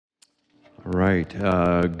Right.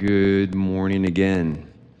 Good morning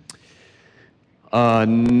again. A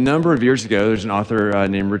number of years ago, there's an author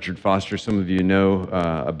named Richard Foster. Some of you know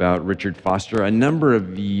about Richard Foster. A number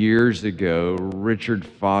of years ago, Richard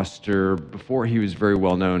Foster, before he was very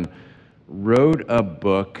well known, wrote a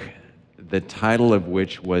book, the title of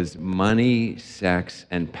which was Money, Sex,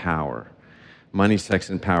 and Power. Money, Sex,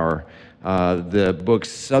 and Power. The book's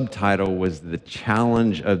subtitle was The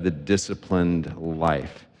Challenge of the Disciplined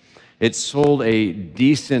Life. It sold a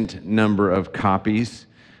decent number of copies,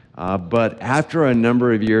 but after a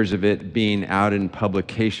number of years of it being out in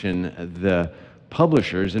publication, the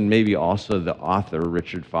publishers and maybe also the author,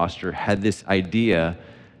 Richard Foster, had this idea,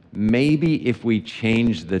 maybe if we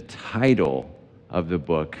change the title of the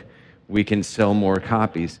book, we can sell more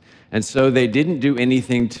copies. And so they didn't do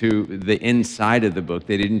anything to the inside of the book.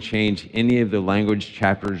 They didn't change any of the language,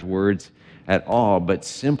 chapters, words at all, but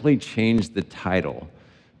simply changed the title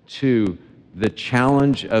to The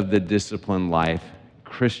Challenge of the Disciplined Life,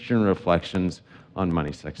 Christian Reflections on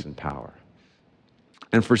Money, Sex, and Power.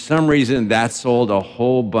 And for some reason, that sold a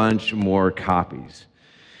whole bunch more copies.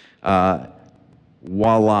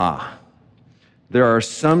 Voila. There are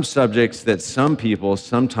some subjects that some people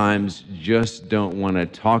sometimes just don't want to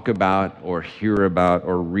talk about or hear about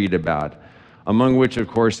or read about, among which, of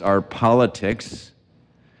course, are politics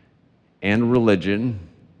and religion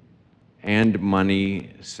and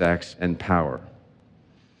money, sex, and power.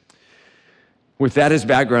 With that as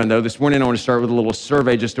background, though, this morning I want to start with a little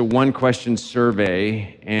survey, just a one-question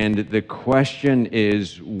survey. And the question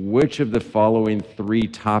is, which of the following three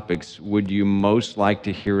topics would you most like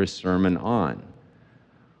to hear a sermon on?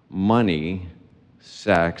 Money,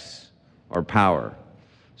 sex, or power?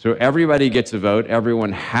 So everybody gets a vote.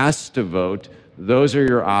 Everyone has to vote. Those are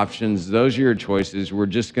your options. Those are your choices. We're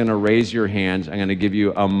just going to raise your hands. I'm going to give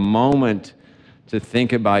you a moment to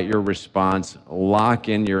think about your response, lock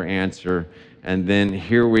in your answer, and then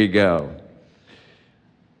here we go.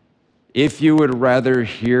 If you would rather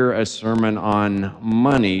hear a sermon on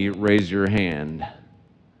money, raise your hand.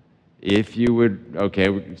 If you would,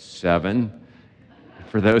 okay, 7.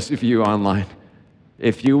 For those of you online,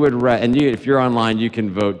 if you would, if you're online, you can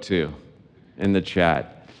vote too in the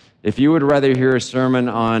chat. If you would rather hear a sermon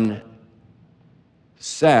on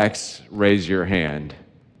sex, raise your hand.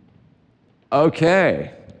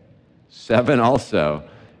 Okay, 7 also.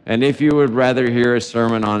 And if you would rather hear a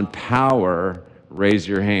sermon on power, raise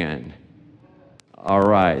your hand. All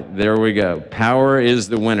right, there we go. Power is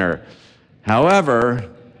the winner.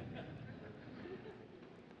 However,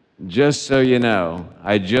 just so you know,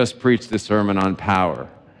 I just preached the sermon on power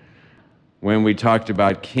when we talked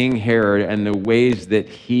about King Herod and the ways that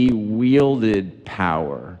he wielded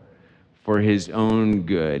power for his own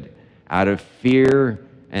good, out of fear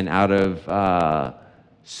and out of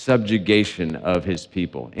subjugation of his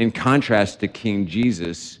people. In contrast to King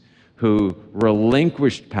Jesus, who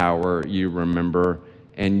relinquished power, you remember,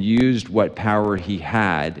 and used what power he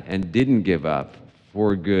had and didn't give up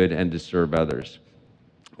for good and to serve others.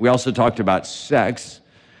 We also talked about sex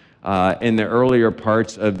in the earlier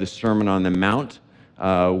parts of the Sermon on the Mount.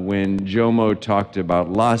 When Jomo talked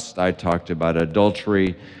about lust, I talked about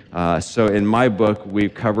adultery. So in my book,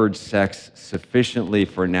 we've covered sex sufficiently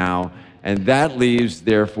for now. And that leaves,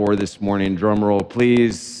 therefore, this morning, drum roll,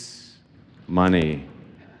 please, money.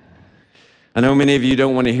 I know many of you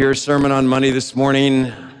don't want to hear a sermon on money this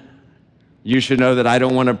morning. You should know that I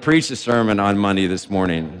don't want to preach a sermon on money this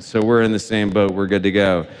morning. So we're in the same boat. We're good to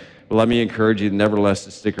go. But let me encourage you, nevertheless,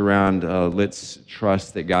 to stick around. Let's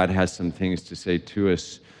trust that God has some things to say to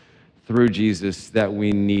us through Jesus that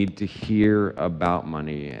we need to hear about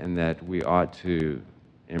money and that we ought to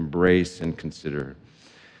embrace and consider.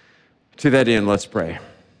 To that end, let's pray.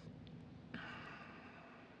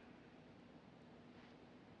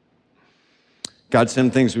 God,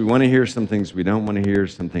 some things we want to hear, some things we don't want to hear,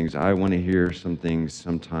 some things I want to hear, some things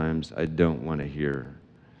sometimes I don't want to hear.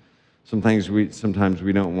 Sometimes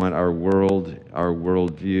we don't want our world, our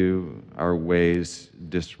worldview, our ways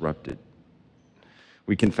disrupted.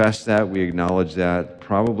 We confess that, we acknowledge that,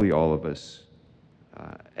 probably all of us,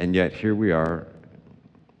 and yet here we are.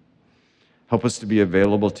 Help us to be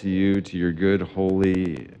available to you, to your good,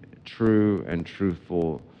 holy, true, and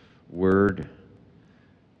truthful word.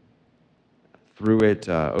 Through it,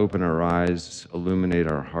 open our eyes,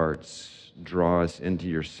 illuminate our hearts, draw us into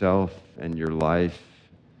yourself and your life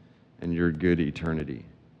and your good eternity.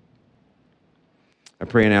 I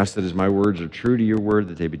pray and ask that as my words are true to your word,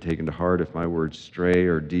 that they be taken to heart. If my words stray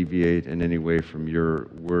or deviate in any way from your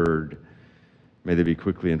word, may they be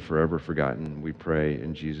quickly and forever forgotten. We pray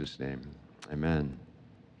in Jesus' name. Amen.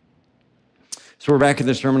 So we're back in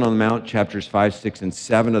the Sermon on the Mount, chapters 5, 6, and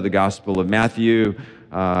 7 of the Gospel of Matthew.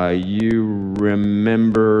 You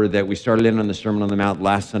remember that we started in on the Sermon on the Mount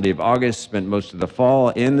last Sunday of August, spent most of the fall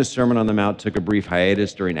in the Sermon on the Mount, took a brief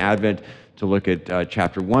hiatus during Advent to look at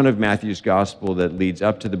chapter 1 of Matthew's Gospel that leads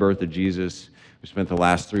up to the birth of Jesus. We spent the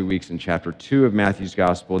last 3 weeks in chapter 2 of Matthew's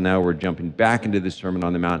Gospel. Now we're jumping back into the Sermon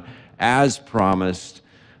on the Mount as promised.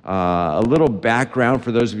 A little background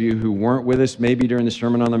for those of you who weren't with us maybe during the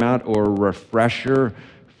Sermon on the Mount, or a refresher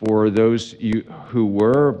for those you who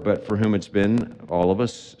were, but for whom it's been, all of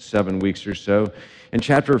us, 7 weeks or so. In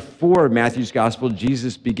chapter 4 of Matthew's Gospel,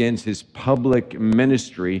 Jesus begins his public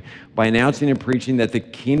ministry by announcing and preaching that the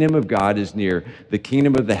kingdom of God is near. The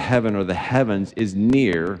kingdom of the heaven or the heavens is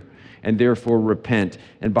near, and therefore repent.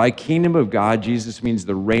 And by kingdom of God, Jesus means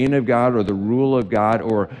the reign of God or the rule of God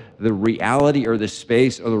or the reality or the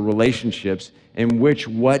space or the relationships in which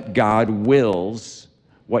what God wills,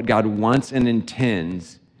 what God wants and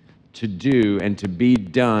intends to do and to be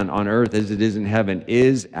done on earth as it is in heaven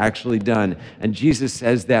is actually done. And Jesus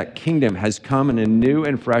says that kingdom has come in a new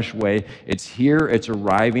and fresh way. It's here, it's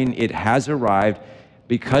arriving, it has arrived,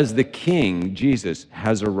 because the King, Jesus,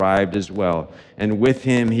 has arrived as well. And with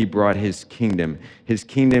him, he brought his kingdom. His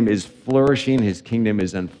kingdom is flourishing. His kingdom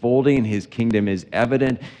is unfolding. His kingdom is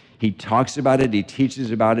evident. He talks about it. He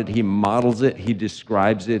teaches about it. He models it. He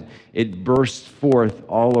describes it. It bursts forth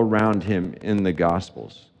all around him in the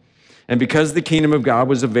Gospels. And because the kingdom of God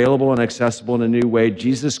was available and accessible in a new way,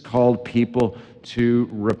 Jesus called people to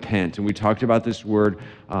repent. And we talked about this word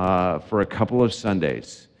for a couple of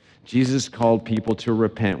Sundays. Jesus called people to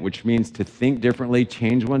repent, which means to think differently,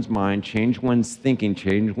 change one's mind, change one's thinking,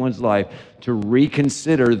 change one's life, to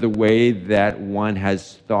reconsider the way that one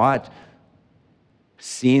has thought,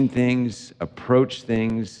 seen things, approached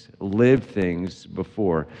things, lived things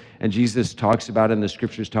before. And Jesus talks about, and the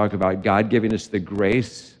scriptures talk about, God giving us the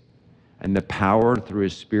grace and the power through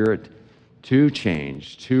his Spirit to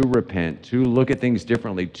change, to repent, to look at things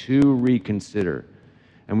differently, to reconsider.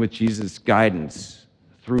 And with Jesus' guidance,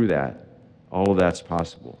 through that, all of that's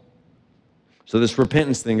possible. So this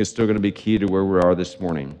repentance thing is still going to be key to where we are this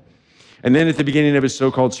morning. And then at the beginning of his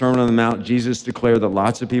so-called Sermon on the Mount, Jesus declared that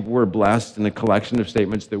lots of people were blessed in a collection of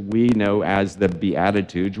statements that we know as the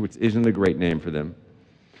Beatitudes, which isn't a great name for them.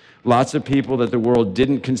 Lots of people that the world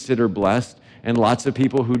didn't consider blessed, and lots of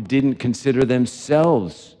people who didn't consider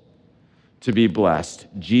themselves to be blessed.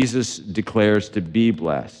 Jesus declares to be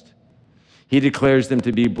blessed. He declares them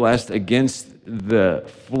to be blessed against the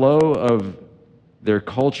flow of their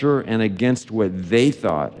culture and against what they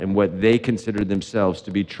thought and what they considered themselves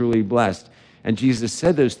to be truly blessed. And Jesus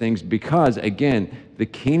said those things because, again, the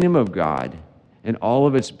kingdom of God and all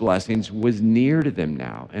of its blessings was near to them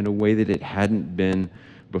now in a way that it hadn't been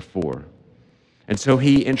before. And so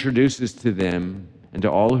he introduces to them and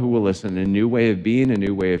to all who will listen a new way of being, a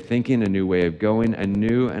new way of thinking, a new way of going, a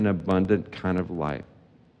new and abundant kind of life.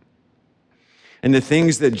 And the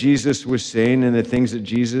things that Jesus was saying and the things that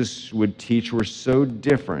Jesus would teach were so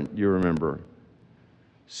different, you remember.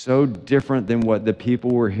 So different than what the people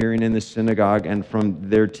were hearing in the synagogue and from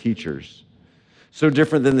their teachers. So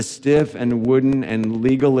different than the stiff and wooden and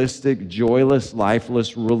legalistic, joyless,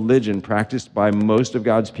 lifeless religion practiced by most of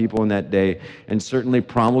God's people in that day, and certainly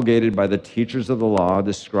promulgated by the teachers of the law,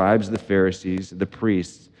 the scribes, the Pharisees, the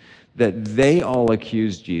priests, that they all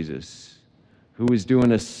accused Jesus, who was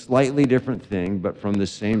doing a slightly different thing, but from the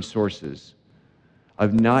same sources,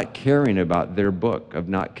 of not caring about their book, of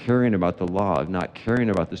not caring about the law, of not caring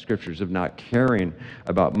about the scriptures, of not caring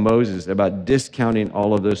about Moses, about discounting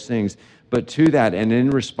all of those things. But to that, and in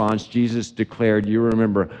response, Jesus declared, you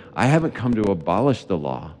remember, I haven't come to abolish the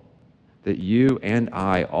law that you and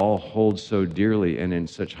I all hold so dearly and in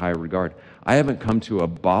such high regard. I haven't come to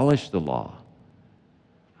abolish the law.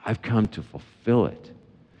 I've come to fulfill it,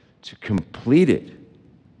 to complete it,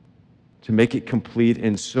 to make it complete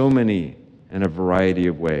in so many and a variety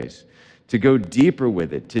of ways, to go deeper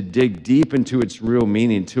with it, to dig deep into its real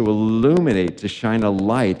meaning, to illuminate, to shine a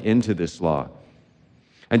light into this law.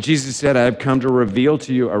 And Jesus said, I have come to reveal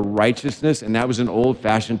to you a righteousness, and that was an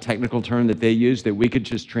old-fashioned technical term that they used that we could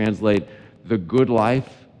just translate the good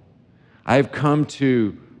life. I have come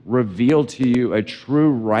to reveal to you a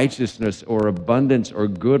true righteousness or abundance or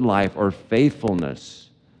good life or faithfulness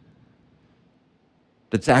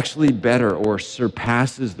that's actually better or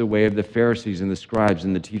surpasses the way of the Pharisees and the scribes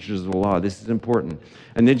and the teachers of the law. This is important.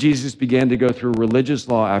 And then Jesus began to go through religious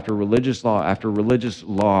law after religious law after religious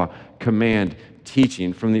law, command,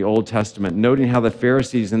 teaching from the Old Testament, noting how the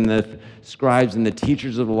Pharisees and the scribes and the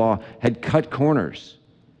teachers of the law had cut corners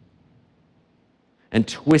and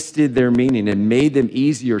twisted their meaning and made them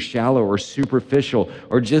easy or shallow or superficial,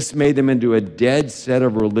 or just made them into a dead set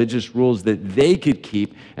of religious rules that they could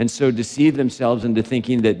keep, and so deceived themselves into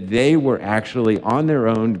thinking that they were actually on their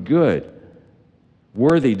own good,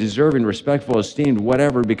 worthy, deserving, respectful, esteemed,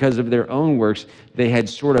 whatever. Because of their own works, they had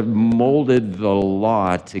sort of molded the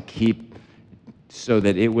law to keep, so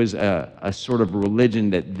that it was a sort of religion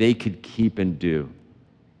that they could keep and do.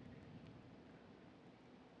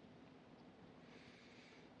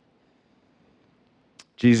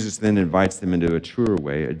 Jesus then invites them into a truer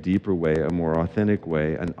way, a deeper way, a more authentic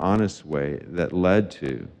way, an honest way that led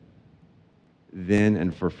to, then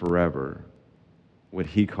and for forever, what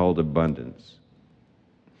he called abundance.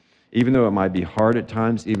 Even though it might be hard at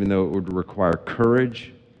times, even though it would require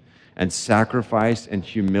courage and sacrifice and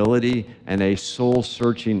humility and a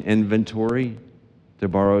soul-searching inventory, to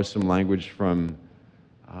borrow some language from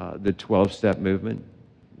the 12-step movement,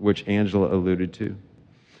 which Angela alluded to.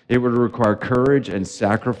 It would require courage and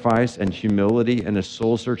sacrifice and humility and a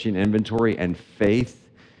soul-searching inventory and faith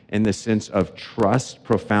in the sense of trust,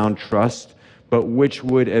 profound trust, but which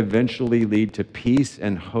would eventually lead to peace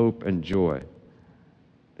and hope and joy.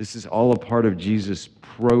 This is all a part of Jesus'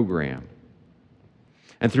 program.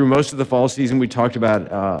 And through most of the fall season, we talked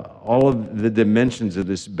about all of the dimensions of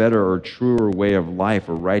this better or truer way of life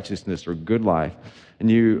or righteousness or good life. And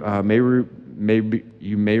you may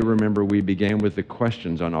remember we began with the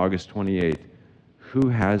questions on August 28th. Who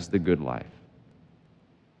has the good life?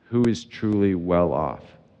 Who is truly well off?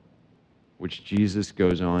 Which Jesus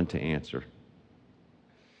goes on to answer.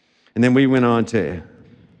 And then we went on to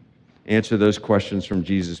answer those questions from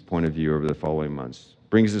Jesus' point of view over the following months.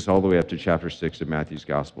 Brings us all the way up to chapter 6 of Matthew's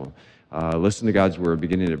Gospel. Listen to God's word,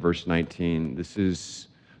 beginning at verse 19. This is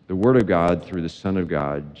the word of God through the Son of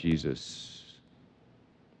God, Jesus.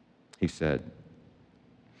 He said,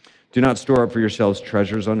 "Do not store up for yourselves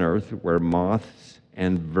treasures on earth where moths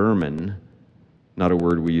and vermin," not a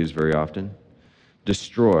word we use very often,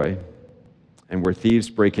 "destroy, and where thieves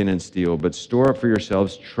break in and steal, but store up for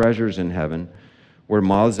yourselves treasures in heaven where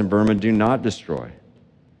moths and vermin do not destroy,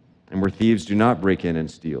 and where thieves do not break in and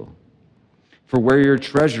steal. For where your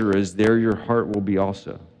treasure is, there your heart will be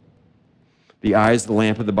also. The eye is the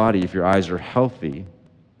lamp of the body. If your eyes are healthy,"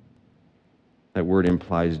 that word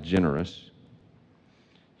implies generous,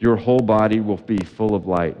 "your whole body will be full of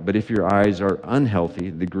light. But if your eyes are unhealthy,"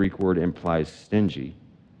 the Greek word implies stingy,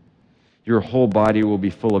 "your whole body will be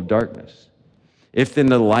full of darkness. If then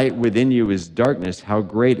the light within you is darkness, how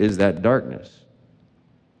great is that darkness?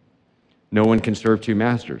 No one can serve two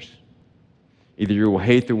masters. Either you will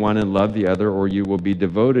hate the one and love the other, or you will be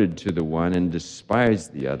devoted to the one and despise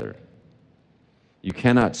the other. You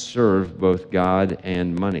cannot serve both God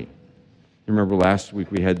and money." Remember last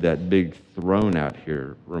week we had that big throne out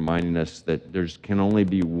here reminding us that there can only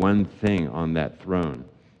be one thing on that throne,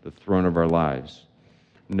 the throne of our lives.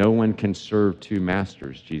 No one can serve two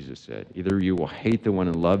masters, Jesus said. Either you will hate the one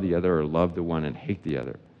and love the other, or love the one and hate the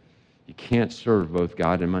other. You can't serve both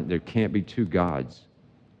God and money. There can't be two gods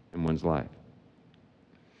in one's life.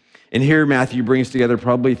 And here Matthew brings together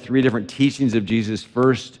probably three different teachings of Jesus.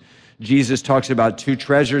 First, Jesus talks about two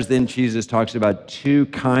treasures. Then Jesus talks about two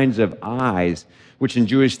kinds of eyes, which in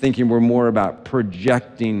Jewish thinking were more about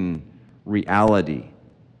projecting reality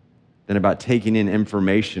than about taking in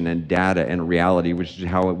information and data and reality, which is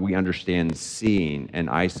how we understand seeing and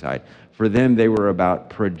eyesight. For them, they were about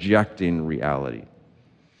projecting reality.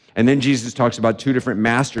 And then Jesus talks about two different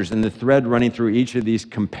masters, and the thread running through each of these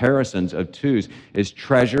comparisons of twos is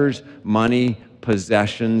treasures, money,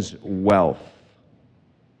 possessions, wealth.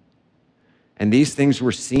 And these things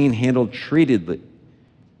were seen, handled, treated.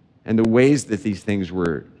 And the ways that these things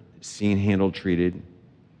were seen, handled, treated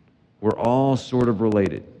were all sort of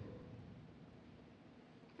related.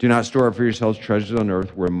 "Do not store up for yourselves treasures on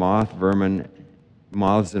earth where moths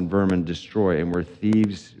and vermin destroy, and where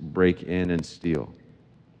thieves break in and steal."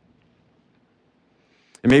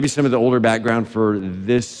 And maybe some of the older background for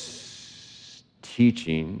this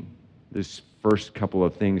teaching, this first couple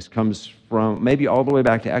of things, comes from maybe all the way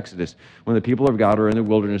back to Exodus, when the people of God are in the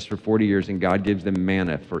wilderness for 40 years and God gives them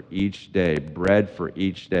manna for each day, bread for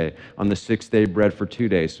each day. On the sixth day, bread for 2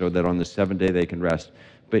 days, so that on the seventh day they can rest.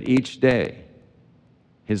 But each day,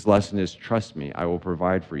 his lesson is, trust me, I will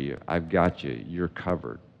provide for you. I've got you. You're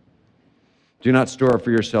covered. "Do not store up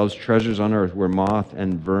for yourselves treasures on earth where moth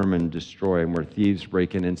and vermin destroy and where thieves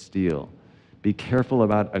break in and steal." Be careful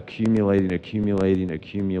about accumulating.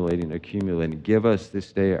 "Give us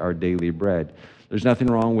this day our daily bread." There's nothing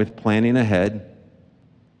wrong with planning ahead.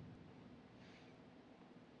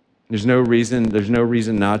 There's no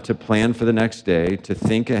reason not to plan for the next day, to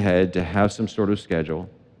think ahead, to have some sort of schedule.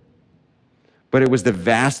 But it was the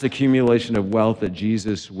vast accumulation of wealth that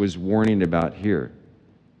Jesus was warning about here.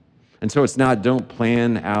 And so it's not, don't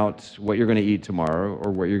plan out what you're going to eat tomorrow or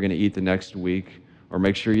what you're going to eat the next week, or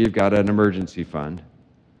make sure you've got an emergency fund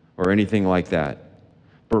or anything like that.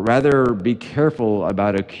 But rather be careful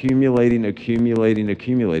about accumulating.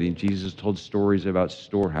 Jesus told stories about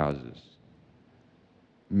storehouses,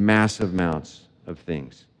 massive amounts of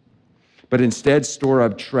things. But instead store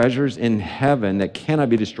up treasures in heaven that cannot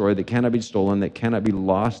be destroyed, that cannot be stolen, that cannot be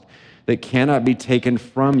lost, that cannot be taken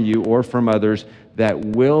from you or from others, that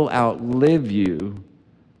will outlive you,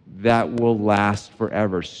 that will last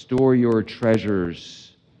forever. Store your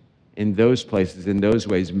treasures in those places, in those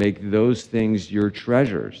ways. Make those things your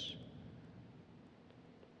treasures.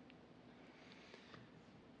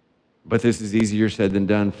 But this is easier said than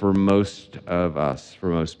done for most of us, for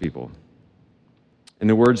most people. In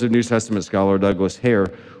the words of New Testament scholar Douglas Hare,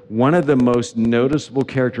 one of the most noticeable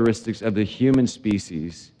characteristics of the human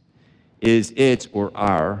species is its, or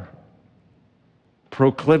our,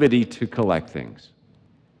 proclivity to collect things.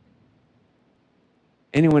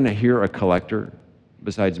 Anyone here a collector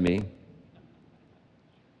besides me?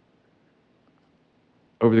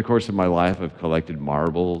 Over the course of my life, I've collected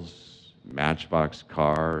marbles, Matchbox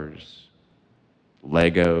cars,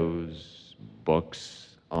 Legos,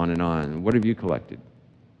 books, on and on. What have you collected?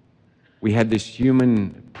 We had this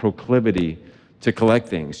human proclivity to collect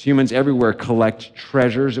things. Humans everywhere collect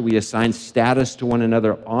treasures. We assign status to one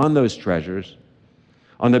another on those treasures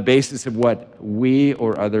on the basis of what we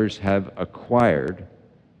or others have acquired.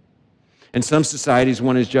 In some societies,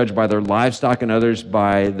 one is judged by their livestock, and others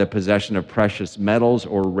by the possession of precious metals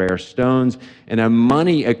or rare stones. In a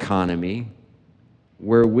money economy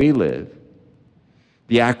where we live,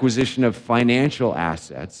 the acquisition of financial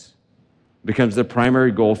assets becomes the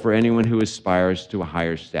primary goal for anyone who aspires to a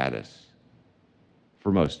higher status,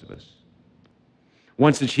 for most of us.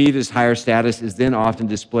 Once achieved, this higher status is then often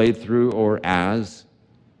displayed through or as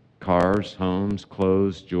cars, homes,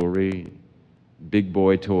 clothes, jewelry, big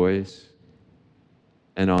boy toys,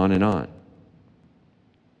 and on and on.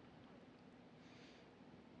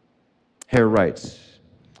 Hare writes,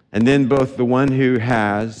 and then both the one who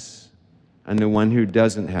has and the one who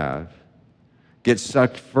doesn't have gets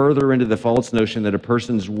sucked further into the false notion that a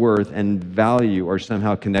person's worth and value are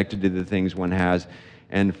somehow connected to the things one has,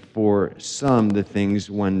 and for some, the things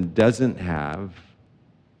one doesn't have,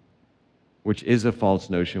 which is a false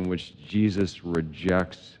notion which Jesus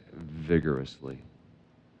rejects vigorously,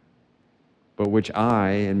 but which I,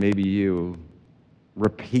 and maybe you,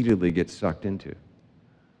 repeatedly get sucked into.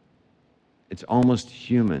 It's almost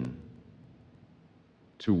human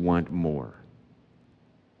to want more.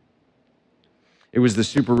 It was the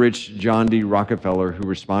super rich John D. Rockefeller who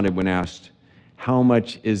responded when asked, "How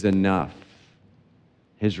much is enough?"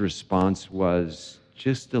 His response was,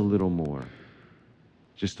 "Just a little more,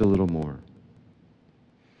 just a little more."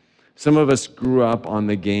 Some of us grew up on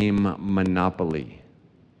the game Monopoly.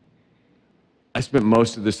 I spent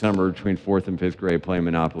most of the summer between 4th and 5th grade playing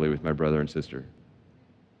Monopoly with my brother and sister.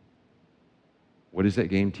 What does that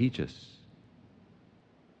game teach us?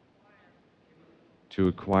 To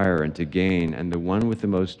acquire and to gain, and the one with the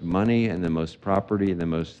most money and the most property and the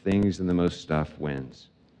most things and the most stuff wins.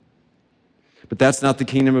 But that's not the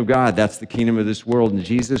kingdom of God. That's the kingdom of this world. And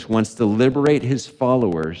Jesus wants to liberate his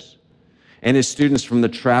followers and his students from the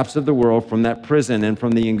traps of the world, from that prison, and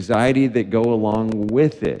from the anxiety that go along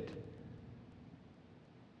with it.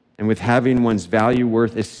 And with having one's value,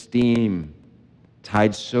 worth, esteem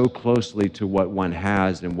tied so closely to what one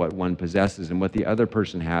has and what one possesses and what the other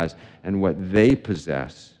person has and what they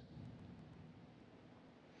possess.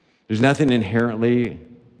 There's nothing inherently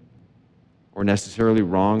or necessarily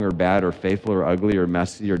wrong or bad or faithful or ugly or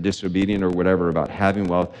messy or disobedient or whatever about having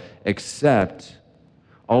wealth, except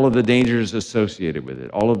all of the dangers associated with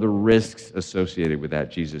it, all of the risks associated with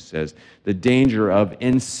that, Jesus says. The danger of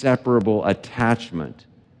inseparable attachment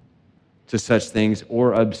to such things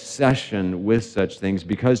or obsession with such things,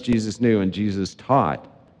 because Jesus knew and Jesus taught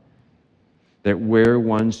that where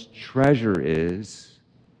one's treasure is,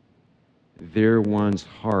 there one's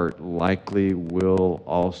heart likely will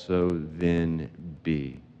also then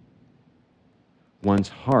be. One's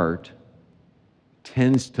heart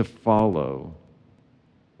tends to follow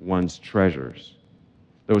one's treasures,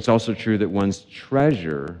 though it's also true that one's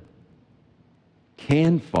treasure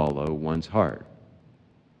can follow one's heart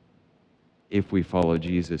if we follow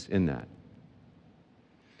Jesus in that.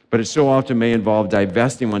 But it so often may involve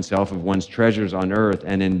divesting oneself of one's treasures on earth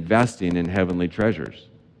and investing in heavenly treasures.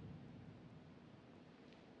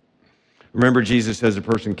 Remember, Jesus says a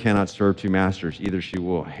person cannot serve two masters. Either she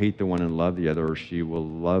will hate the one and love the other, or she will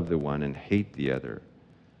love the one and hate the other.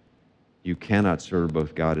 You cannot serve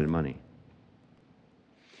both God and money.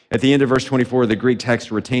 At the end of verse 24, the Greek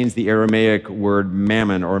text retains the Aramaic word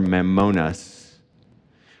mammon or mammonas,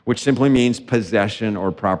 which simply means possession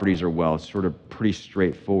or properties or wealth, sort of pretty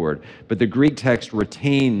straightforward. But the Greek text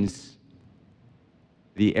retains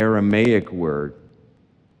the Aramaic word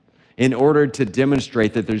in order to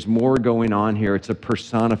demonstrate that there's more going on here. It's a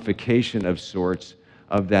personification of sorts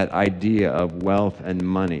of that idea of wealth and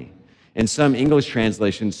money. In some English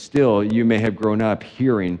translations, still, you may have grown up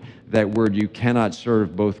hearing that word, you cannot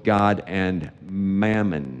serve both God and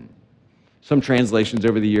mammon. Some translations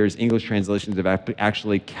over the years, English translations have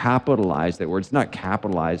actually capitalized that word. It's not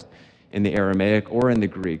capitalized in the Aramaic or in the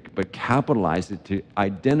Greek, but capitalized it to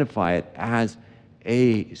identify it as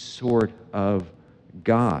a sort of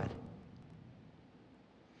God.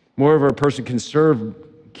 Moreover, a person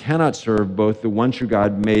cannot serve both the one true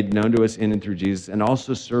God made known to us in and through Jesus and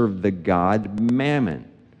also serve the God mammon.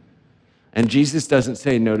 And Jesus doesn't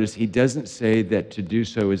say, notice, he doesn't say that to do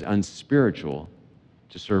so is unspiritual,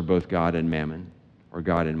 to serve both God and mammon or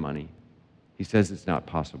God and money. He says it's not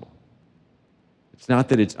possible. It's not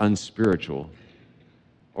that it's unspiritual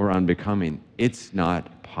or unbecoming. It's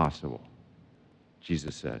not possible,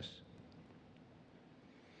 Jesus says.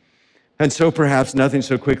 And so perhaps nothing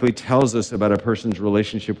so quickly tells us about a person's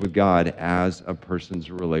relationship with God as a person's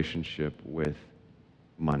relationship with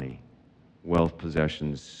money, wealth,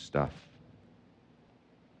 possessions, stuff.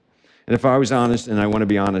 And if I was honest, and I want to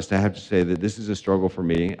be honest, I have to say that this is a struggle for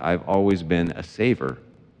me. I've always been a saver.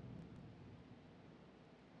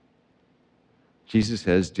 Jesus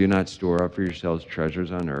says, do not store up for yourselves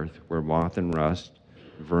treasures on earth where moth and rust,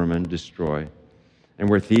 vermin destroy, and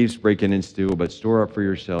where thieves break in and steal, but store up for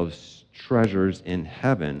yourselves treasures in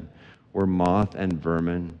heaven where moth and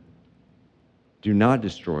vermin do not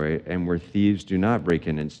destroy, and where thieves do not break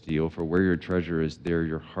in and steal, for where your treasure is, there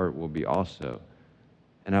your heart will be also.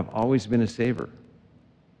 And I've always been a saver.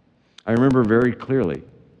 I remember very clearly,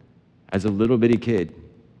 as a little bitty kid,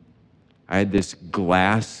 I had this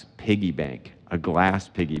glass piggy bank,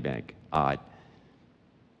 odd.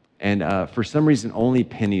 And for some reason, only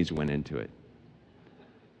pennies went into it.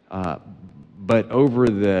 But over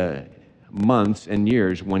the months and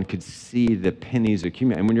years, one could see the pennies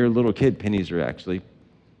accumulate. And when you're a little kid, pennies are actually,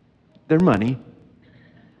 they're money.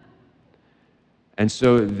 And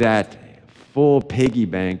so that full piggy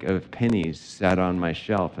bank of pennies sat on my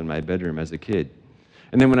shelf in my bedroom as a kid.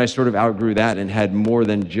 And then when I sort of outgrew that and had more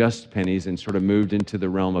than just pennies and sort of moved into the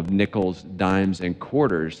realm of nickels, dimes, and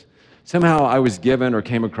quarters, somehow I was given or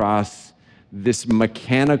came across this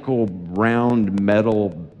mechanical round metal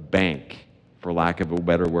bank, for lack of a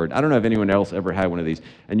better word. I don't know if anyone else ever had one of these.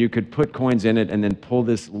 And you could put coins in it and then pull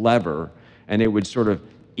this lever, and it would sort of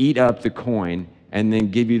eat up the coin and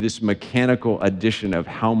then give you this mechanical addition of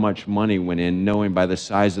how much money went in, knowing by the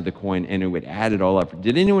size of the coin, and it would add it all up.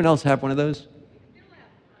 Did anyone else have one of those?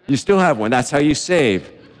 You still have one. That's how you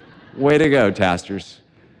save. Way to go, Tasters.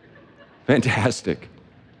 Fantastic.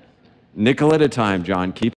 Nickel at a time,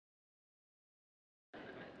 John. Keep.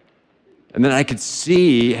 And then I could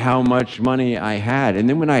see how much money I had. And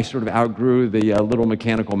then when I sort of outgrew the little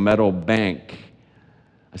mechanical metal bank,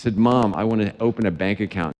 I said, Mom, I want to open a bank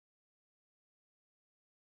account.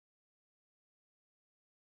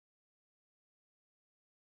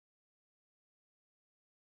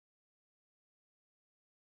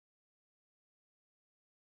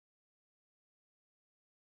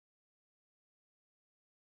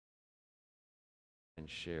 And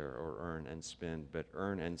share or earn and spend, but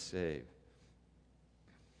earn and save.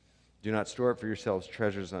 Do not store up for yourselves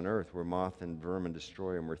treasures on earth where moth and vermin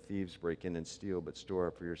destroy and where thieves break in and steal, but store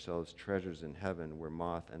up for yourselves treasures in heaven where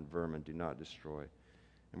moth and vermin do not destroy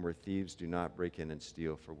and where thieves do not break in and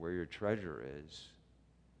steal. For where your treasure is,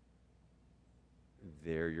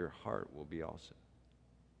 there your heart will be also.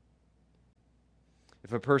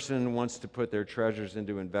 If a person wants to put their treasures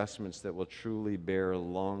into investments that will truly bear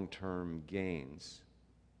long-term gains,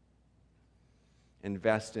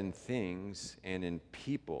 invest in things and in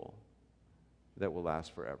people that will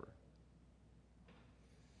last forever.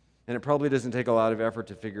 And it probably doesn't take a lot of effort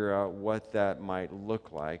to figure out what that might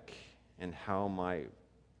look like and how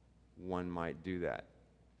one might do that.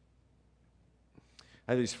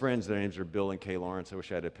 I have these friends, their names are Bill and Kay Lawrence. I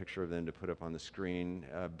wish I had a picture of them to put up on the screen.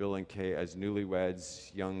 Bill and Kay, as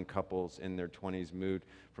newlyweds, young couples in their 20s, moved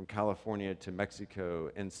from California to Mexico,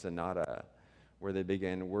 Ensenada, where they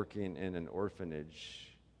began working in an orphanage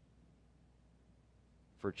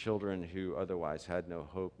for children who otherwise had no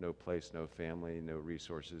hope, no place, no family, no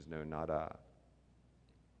resources, no nada.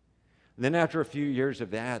 And then after a few years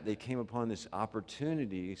of that, they came upon this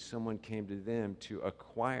opportunity. Someone came to them to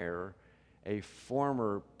acquire a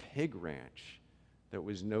former pig ranch that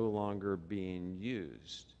was no longer being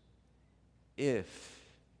used if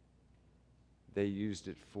they used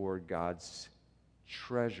it for God's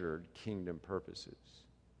treasured kingdom purposes.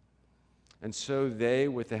 And so they,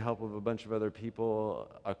 with the help of a bunch of other people,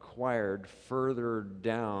 acquired further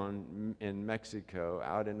down in Mexico,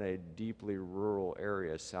 out in a deeply rural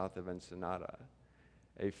area south of Ensenada,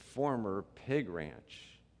 a former pig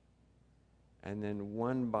ranch. And then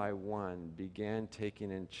one by one began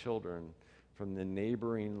taking in children from the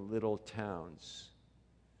neighboring little towns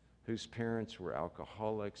whose parents were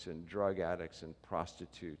alcoholics and drug addicts and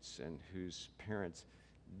prostitutes, and whose parents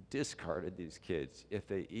discarded these kids if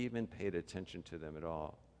they even paid attention to them at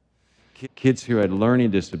all. Kids who had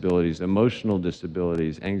learning disabilities, emotional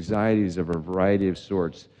disabilities, anxieties of a variety of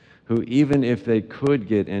sorts, who even if they could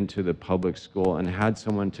get into the public school and had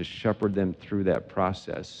someone to shepherd them through that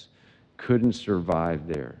process, couldn't survive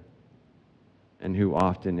there, and who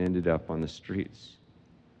often ended up on the streets.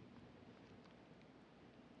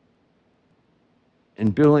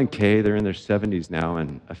 And Bill and Kay, they're in their 70s now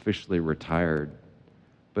and officially retired,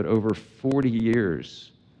 but over 40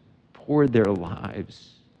 years poured their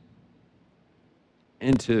lives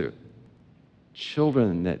into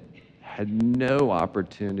children that had no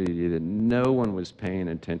opportunity, that no one was paying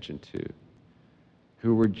attention to,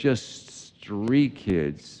 who were just street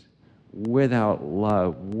kids without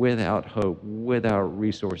love, without hope, without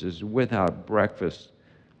resources, without breakfast,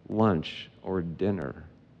 lunch, or dinner.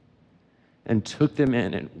 And took them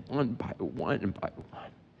in, and one by one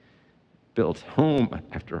built home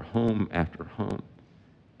after home after home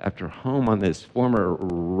after home on this former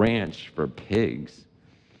ranch for pigs,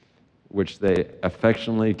 which they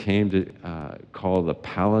affectionately came to call the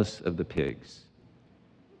Palace of the Pigs.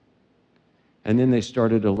 And then they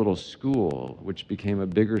started a little school, which became a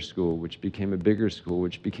bigger school, which became a bigger school,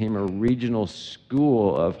 which became a regional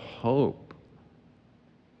school of hope,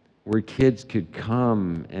 where kids could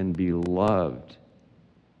come and be loved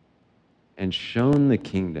and shown the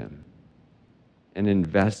kingdom and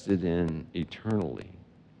invested in eternally.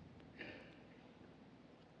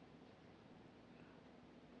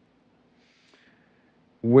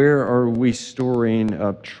 Where are we storing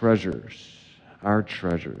up treasures, our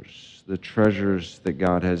treasures, the treasures that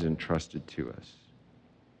God has entrusted to us?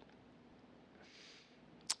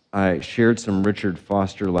 I shared some Richard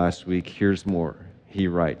Foster last week. Here's more. He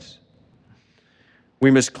writes,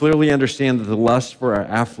 "We must clearly understand that the lust for our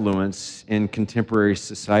affluence in contemporary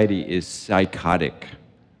society is psychotic."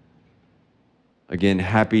 Again,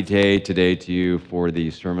 happy day today to you for the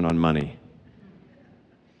Sermon on Money.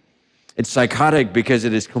 It's psychotic because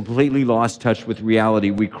it has completely lost touch with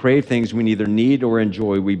reality. We crave things we neither need or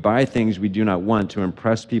enjoy. We buy things we do not want to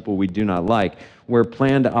impress people we do not like. Where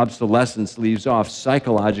planned obsolescence leaves off,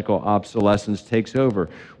 psychological obsolescence takes over.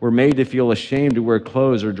 We're made to feel ashamed to wear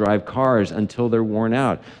clothes or drive cars until they're worn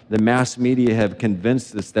out. The mass media have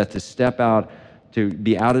convinced us that to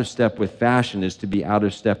be out of step with fashion is to be out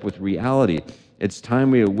of step with reality. It's time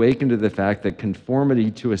we awaken to the fact that conformity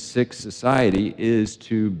to a sick society is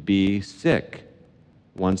to be sick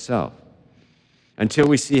oneself. Until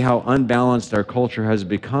we see how unbalanced our culture has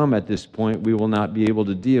become at this point, we will not be able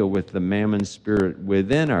to deal with the mammon spirit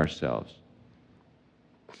within ourselves.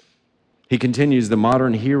 He continues, the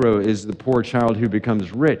modern hero is the poor child who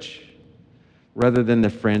becomes rich, rather than the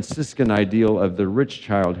Franciscan ideal of the rich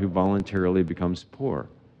child who voluntarily becomes poor.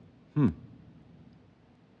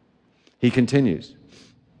 He continues,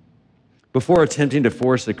 before attempting to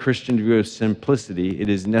force a Christian view of simplicity, it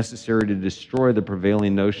is necessary to destroy the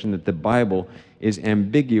prevailing notion that the Bible is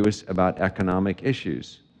ambiguous about economic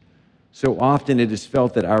issues. So often it is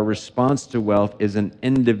felt that our response to wealth is an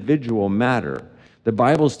individual matter. The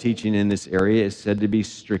Bible's teaching in this area is said to be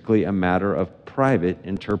strictly a matter of private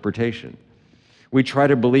interpretation. We try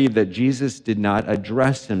to believe that Jesus did not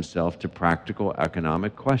address himself to practical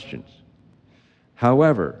economic questions.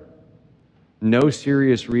 However, no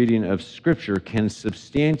serious reading of Scripture can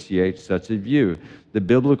substantiate such a view. The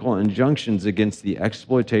biblical injunctions against the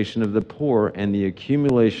exploitation of the poor and the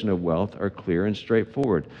accumulation of wealth are clear and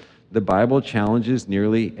straightforward. The Bible challenges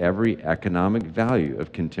nearly every economic value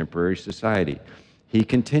of contemporary society. He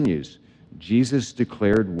continues, Jesus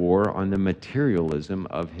declared war on the materialism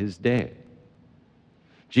of his day.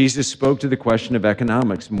 Jesus spoke to the question of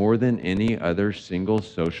economics more than any other single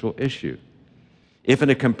social issue. If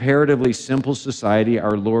in a comparatively simple society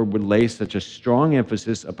our Lord would lay such a strong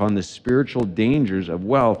emphasis upon the spiritual dangers of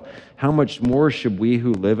wealth, how much more should we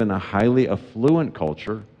who live in a highly affluent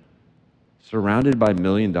culture, surrounded by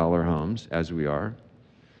million-dollar homes, as we are,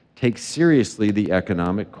 take seriously the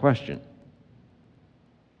economic question?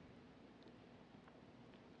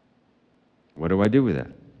 What do I do with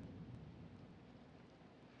that?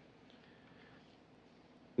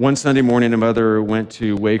 One Sunday morning, a mother went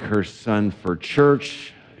to wake her son for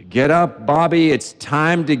church. "Get up, Bobby, it's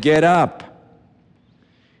time to get up."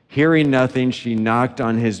 Hearing nothing, she knocked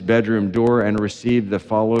on his bedroom door and received the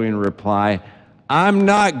following reply: "I'm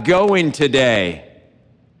not going today."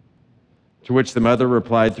 To which the mother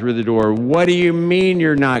replied through the door, "What do you mean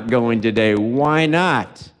you're not going today? Why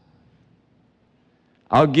not?"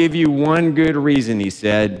 "I'll give you one good reason," he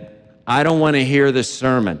said. "I don't want to hear the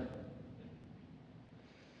sermon."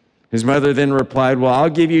 His mother then replied, "Well, I'll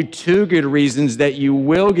give you two good reasons that you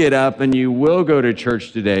will get up and you will go to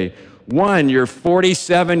church today. One, you're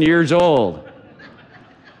 47 years old.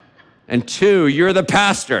 And two, you're the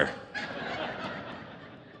pastor."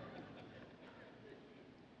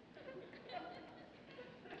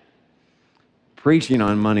 Preaching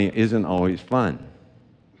on money isn't always fun.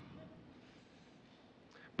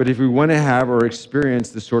 But if we want to have or experience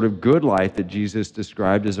the sort of good life that Jesus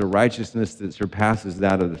described as a righteousness that surpasses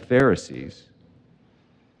that of the Pharisees,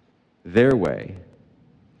 their way,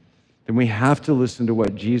 then we have to listen to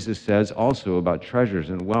what Jesus says also about treasures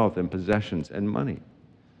and wealth and possessions and money.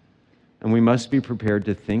 And we must be prepared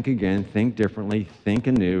to think again, think differently, think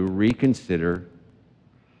anew, reconsider,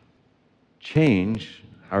 change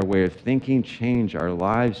our way of thinking, change our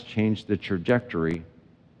lives, change the trajectory,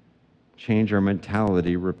 change our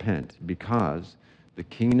mentality, repent, because the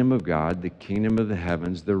kingdom of God, the kingdom of the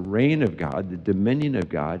heavens, the reign of God, the dominion of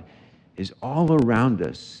God is all around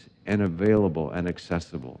us and available and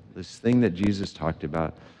accessible. This thing that Jesus talked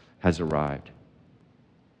about has arrived.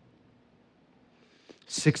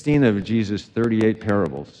 16 of Jesus' 38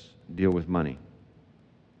 parables deal with money.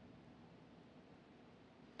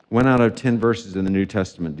 1 out of 10 verses in the New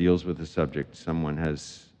Testament deals with the subject someone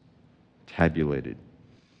has tabulated.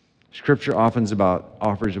 Scripture offers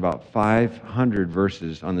about 500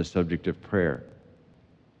 verses on the subject of prayer,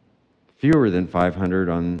 fewer than 500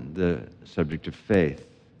 on the subject of faith,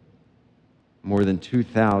 more than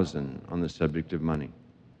 2,000 on the subject of money.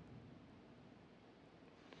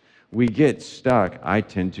 We get stuck, I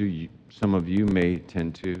tend to, some of you may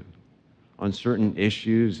tend to, on certain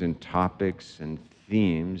issues and topics and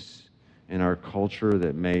themes in our culture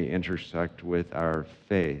that may intersect with our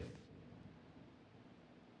faith.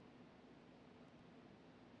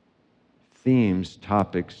 Themes,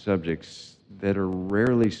 topics, subjects that are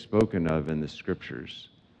rarely spoken of in the Scriptures,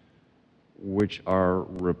 which are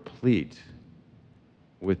replete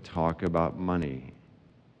with talk about money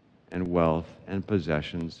and wealth and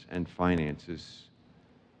possessions and finances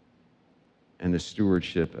and the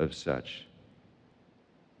stewardship of such.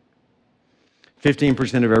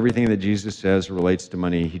 15% of everything that Jesus says relates to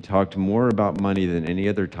money. He talked more about money than any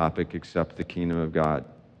other topic except the kingdom of God,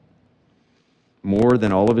 more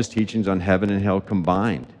than all of his teachings on heaven and hell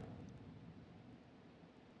combined.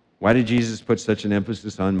 Why did Jesus put such an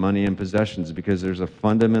emphasis on money and possessions? Because there's a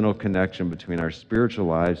fundamental connection between our spiritual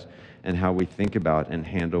lives and how we think about and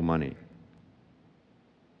handle money.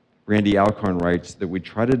 Randy Alcorn writes that we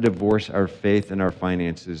try to divorce our faith and our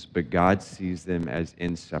finances, but God sees them as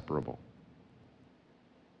inseparable.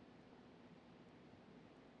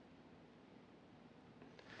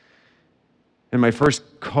 In my first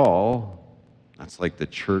call, that's like the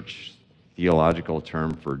church theological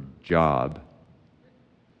term for job.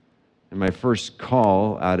 In my first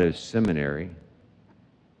call out of seminary,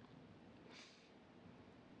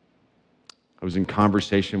 I was in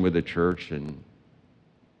conversation with a church, and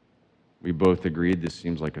we both agreed this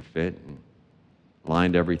seems like a fit, and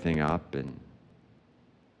lined everything up, and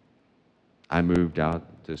I moved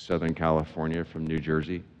out to Southern California from New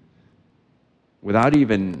Jersey without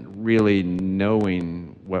even really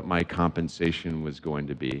knowing what my compensation was going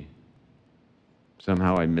to be.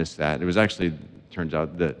 Somehow I missed that. It was actually, turns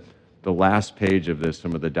out, that the last page of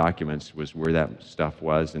some of the documents was where that stuff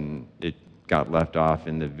was, and it got left off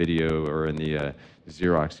in the video or in the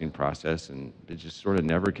Xeroxing process, and it just sort of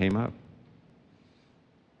never came up.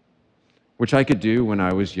 Which I could do when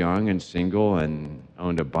I was young and single and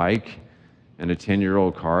owned a bike and a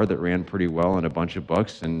 10-year-old car that ran pretty well and a bunch of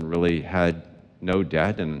books and really had no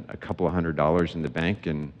debt and a couple of $100 in the bank,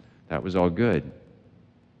 and that was all good.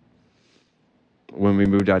 When we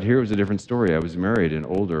moved out here, it was a different story. I was married and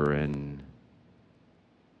older and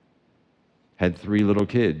had 3 little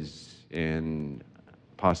kids, and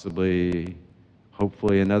possibly,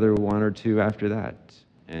 hopefully another one or two after that.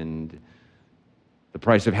 And the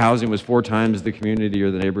price of housing was 4 times the community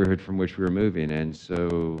or the neighborhood from which we were moving. And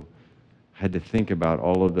so I had to think about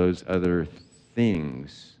all of those other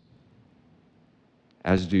things,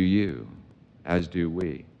 as do you, as do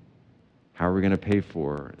we. How are we going to pay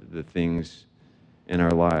for the things in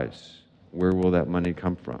our lives? Where will that money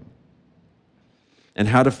come from? And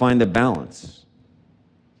how to find the balance.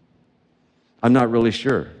 I'm not really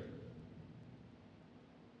sure.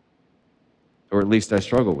 Or at least I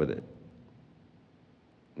struggle with it.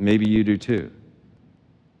 Maybe you do too.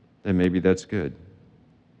 And maybe that's good.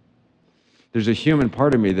 There's a human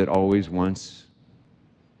part of me that always wants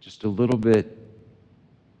just a little bit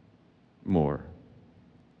more.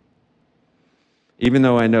 Even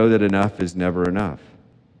though I know that enough is never enough.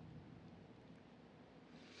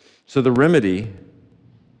 So the remedy,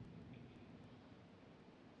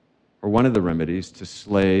 or one of the remedies to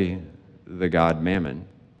slay the god Mammon,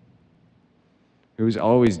 who is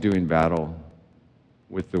always doing battle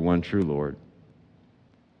with the one true Lord,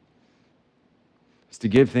 is to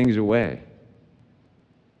give things away,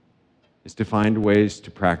 is to find ways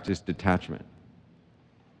to practice detachment,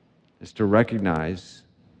 is to recognize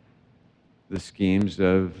the schemes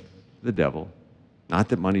of the devil. Not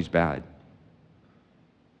that money's bad,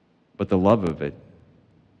 but the love of it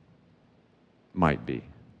might be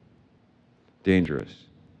dangerous.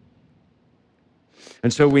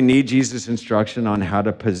 And so we need Jesus' instruction on how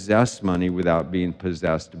to possess money without being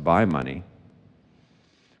possessed by money.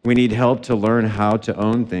 We need help to learn how to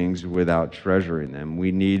own things without treasuring them.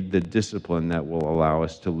 We need the discipline that will allow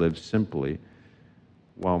us to live simply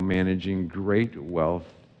while managing great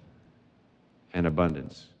wealth and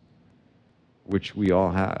abundance, which we all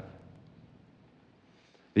have.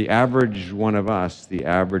 The average one of us, the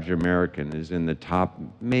average American, is in the top,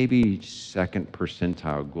 maybe second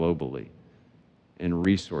percentile globally in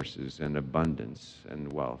resources and abundance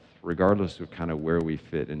and wealth, regardless of kind of where we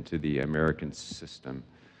fit into the American system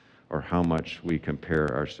or how much we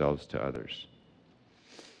compare ourselves to others.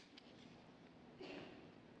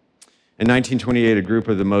 In 1928, a group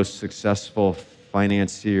of the most successful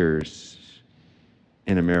financiers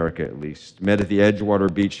in America, at least, met at the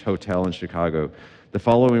Edgewater Beach Hotel in Chicago. The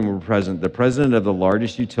following were present: the president of the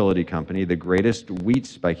largest utility company, the greatest wheat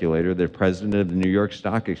speculator, the president of the New York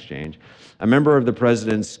Stock Exchange, a member of the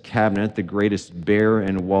president's cabinet, the greatest bear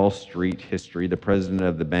in Wall Street history, the president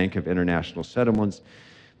of the Bank of International Settlements,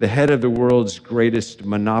 the head of the world's greatest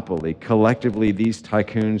monopoly. Collectively, these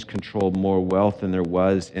tycoons controlled more wealth than there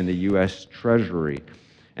was in the U.S. Treasury.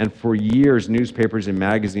 And for years, newspapers and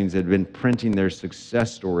magazines had been printing their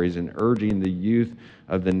success stories and urging the youth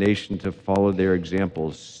of the nation to follow their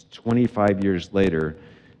examples. 25 years later,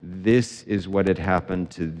 this is what had happened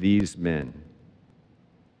to these men.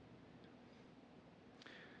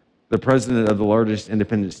 The president of the largest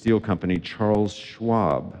independent steel company, Charles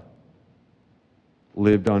Schwab,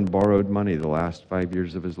 lived on borrowed money the last 5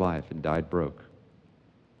 years of his life and died broke.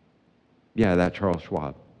 Yeah, that Charles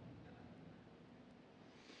Schwab.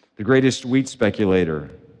 The greatest wheat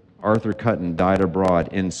speculator, Arthur Cutten, died abroad,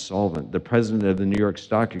 insolvent. The president of the New York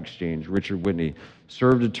Stock Exchange, Richard Whitney,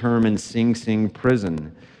 served a term in Sing Sing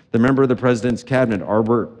prison. The member of the president's cabinet,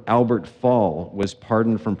 Albert Fall, was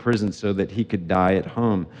pardoned from prison so that he could die at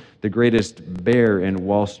home. The greatest bear in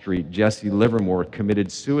Wall Street, Jesse Livermore,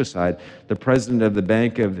 committed suicide. The president of the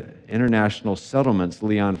Bank of International Settlements,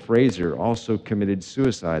 Leon Fraser, also committed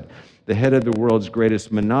suicide. The head of the world's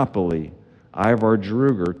greatest monopoly, Ivar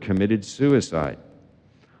Druger, committed suicide.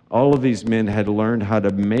 All of these men had learned how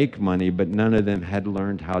to make money, but none of them had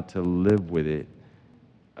learned how to live with it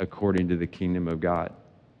according to the kingdom of God.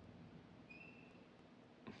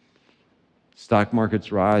 Stock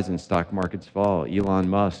markets rise and stock markets fall. Elon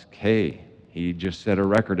Musk, hey, he just set a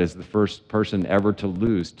record as the first person ever to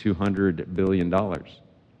lose $200 billion.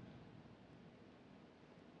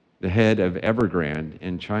 The head of Evergrande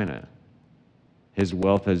in China, his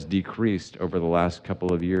wealth has decreased over the last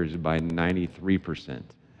couple of years by 93%.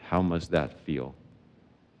 How must that feel?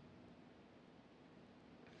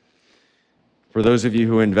 For those of you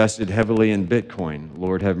who invested heavily in Bitcoin,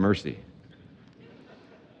 Lord have mercy.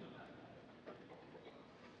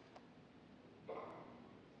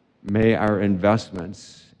 May our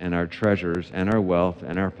investments and our treasures and our wealth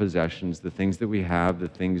and our possessions, the things that we have, the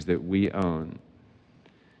things that we own,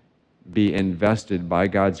 be invested by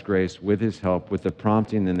God's grace with His help, with the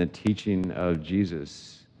prompting and the teaching of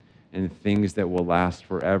Jesus in things that will last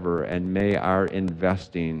forever. And may our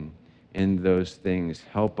investing in those things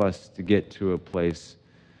help us to get to a place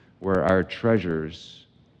where our treasures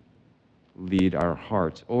lead our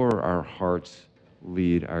hearts, or our hearts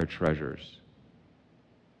lead our treasures,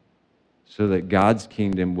 so that God's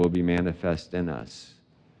kingdom will be manifest in us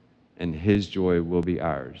and his joy will be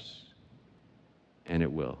ours. And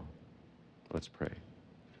it will. Let's pray.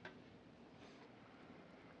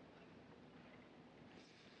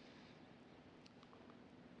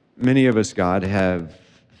 Many of us, God, have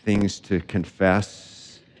things to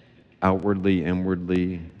confess outwardly,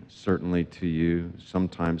 inwardly, certainly to you,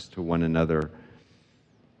 sometimes to one another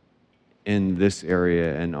in this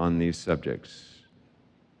area and on these subjects.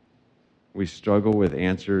 We struggle with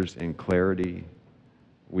answers and clarity.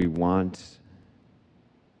 We want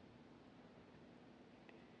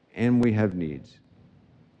and we have needs.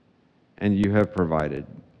 And you have provided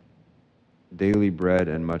daily bread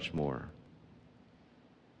and much more.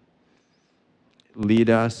 Lead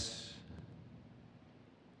us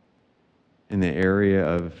in the area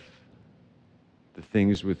of the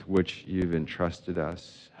things with which you've entrusted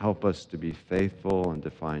us. Help us to be faithful and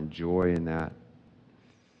to find joy in that.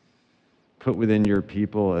 Put within your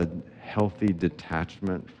people a healthy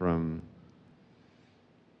detachment from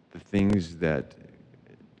the things that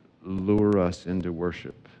lure us into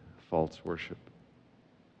worship, false worship.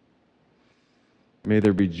 May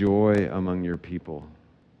there be joy among your people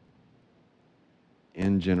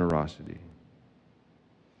in generosity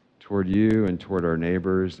toward you and toward our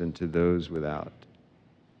neighbors and to those without.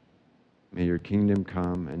 May your kingdom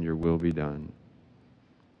come and your will be done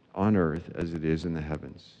on earth as it is in the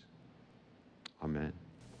heavens. Amen.